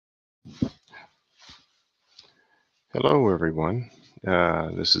Hello, everyone.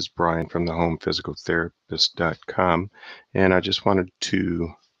 This is Brian from thehomephysicaltherapist.com, and I just wanted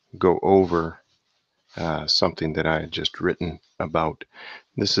to go over something that I had just written about.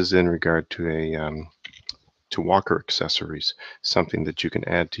 This is in regard to to walker accessories, something that you can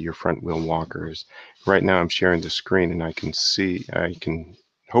add to your front wheel walkers. Right now, I'm sharing the screen, and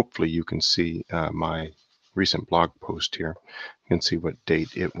hopefully, you can see my recent blog post here. You can see what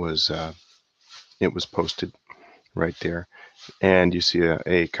date it was posted right there. And you see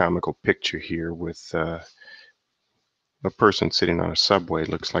a comical picture here with a person sitting on a subway. It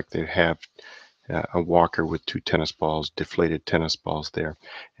looks like they have a walker with two tennis balls, deflated tennis balls there.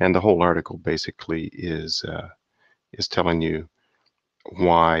 And the whole article basically is telling you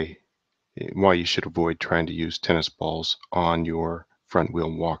why you should avoid trying to use tennis balls on your front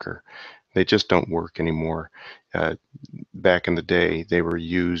wheel walker. They just don't work anymore. Uh, Back in the day, they were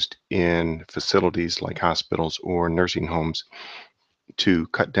used in facilities like hospitals or nursing homes to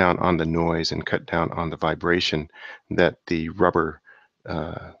cut down on the noise and cut down on the vibration that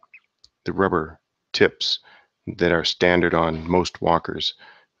uh, the rubber tips that are standard on most walkers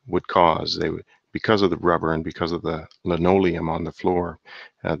would cause. They would, because of the rubber and because of the linoleum on the floor,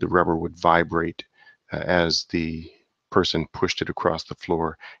 the rubber would vibrate as the person pushed it across the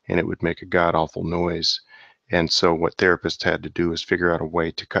floor, and it would make a god awful noise. And so, what therapists had to do is figure out a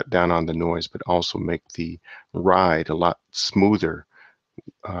way to cut down on the noise, but also make the ride a lot smoother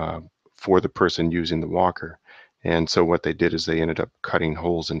uh, for the person using the walker. And so what they did is they ended up cutting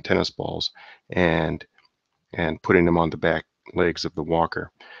holes in tennis balls and putting them on the back legs of the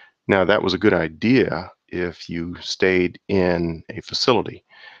walker. Now that was a good idea if you stayed in a facility.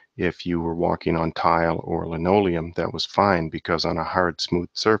 If you were walking on tile or linoleum, that was fine because on a hard, smooth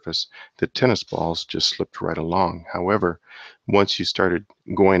surface, the tennis balls just slipped right along. However, once you started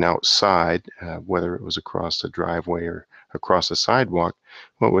going outside, whether it was across the driveway or across a sidewalk,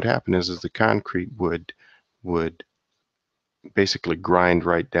 what would happen is the concrete would basically grind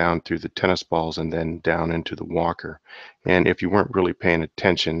right down through the tennis balls and then down into the walker. And if you weren't really paying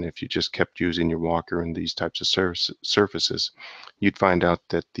attention, if you just kept using your walker in these types of surfaces, you'd find out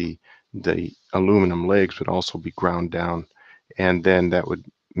that the aluminum legs would also be ground down, and then that would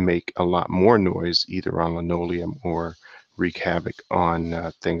make a lot more noise either on linoleum or wreak havoc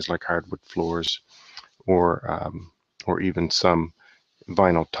on things like hardwood floors or even some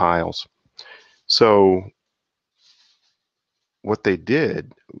vinyl tiles. So what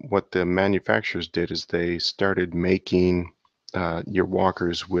the manufacturers did is they started making your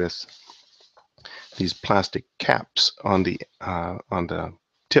walkers with these plastic caps on the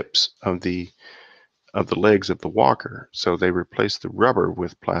tips of the legs of the walker. So they replaced the rubber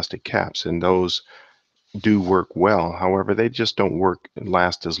with plastic caps, and those do work well. However, they just don't work and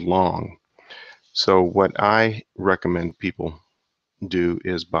last as long. So what I recommend people do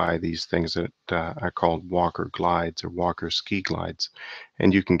is buy these things that I call walker glides or walker ski glides,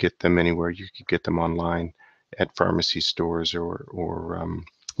 and you can get them anywhere. You could get them online at pharmacy stores, or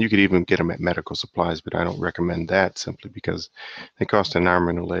you could even get them at medical supplies, but I don't recommend that simply because they cost an arm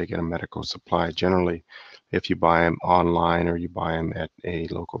and a leg at a medical supply. Generally, if you buy them online or you buy them at a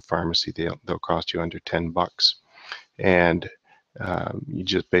local pharmacy, they'll cost you under $10. And you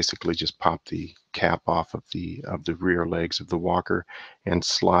just basically just pop the cap off of the rear legs of the walker and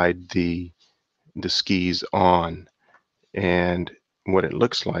slide the skis on. And what it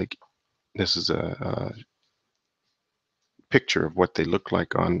looks like, this is a picture of what they look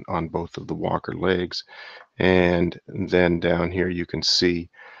like on both of the walker legs. And then down here you can see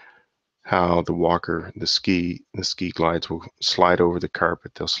how the ski glides will slide over the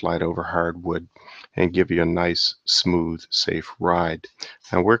carpet, they'll slide over hardwood and give you a nice, smooth, safe ride.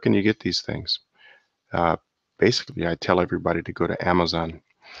 Now, where can you get these things? Uh, Basically, I tell everybody to go to Amazon.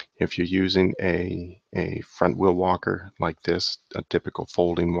 If you're using a front wheel walker like this, a typical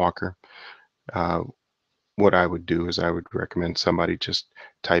folding walker, uh, what I would do is I would recommend somebody just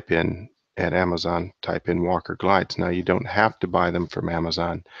type in at Amazon, type in walker glides. Now, you don't have to buy them from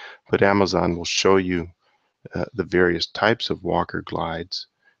Amazon, but Amazon will show you the various types of walker glides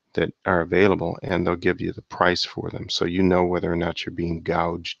that are available, and they'll give you the price for them, so you know whether or not you're being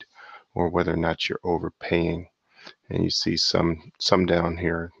gouged or whether or not you're overpaying. And you see some down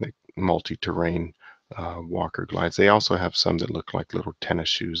here, the multi-terrain walker glides. They also have some that look like little tennis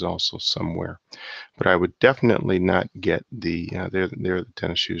shoes also somewhere, but I would definitely not get they're the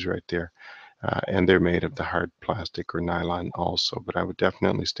tennis shoes right there. And they're made of the hard plastic or nylon also, but I would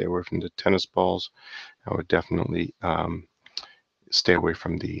definitely stay away from the tennis balls. I would definitely stay away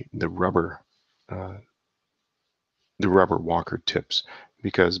from the rubber uh, the rubber walker tips,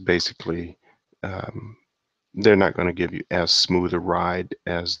 because basically they're not going to give you as smooth a ride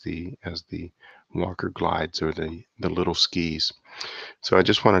as the walker glides or the little skis. So I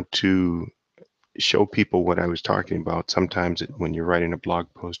just wanted to show people what I was talking about. Sometimes when you're writing a blog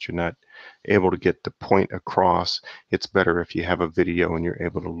post, you're not able to get the point across. It's better if you have a video and you're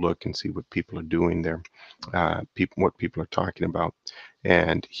able to look and see what people are doing there, what people are talking about.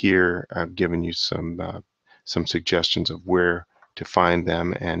 And here I've given you some suggestions of where to find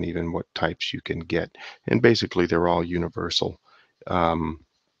them and even what types you can get. And basically they're all universal.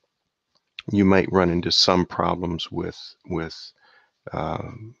 You might run into some problems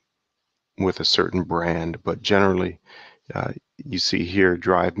um, with a certain brand, but generally you see here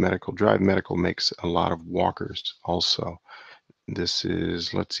Drive Medical. Drive Medical makes a lot of walkers also. This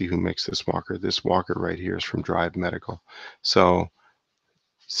is, let's see who makes this walker. This walker right here is from Drive Medical. So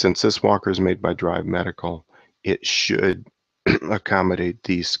since this walker is made by Drive Medical, it should accommodate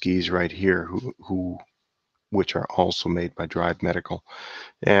these skis right here, which are also made by Drive Medical.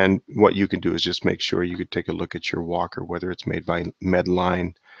 And what you can do is just make sure you could take a look at your walker, whether it's made by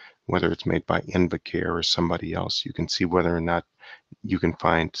Medline, whether it's made by Invacare or somebody else. You can see whether or not you can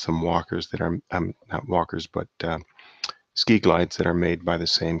find some walkers that are not walkers, but ski glides that are made by the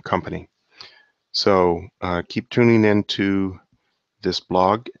same company. So keep tuning into this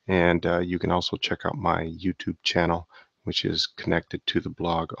blog, and you can also check out my YouTube channel, which is connected to the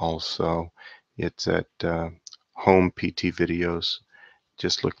blog also. It's at Home PT Videos.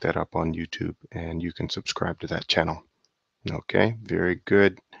 Just look that up on YouTube and you can subscribe to that channel. Okay, very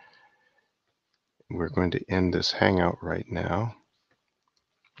good. We're going to end this hangout right now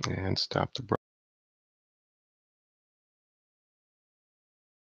and stop the broadcast.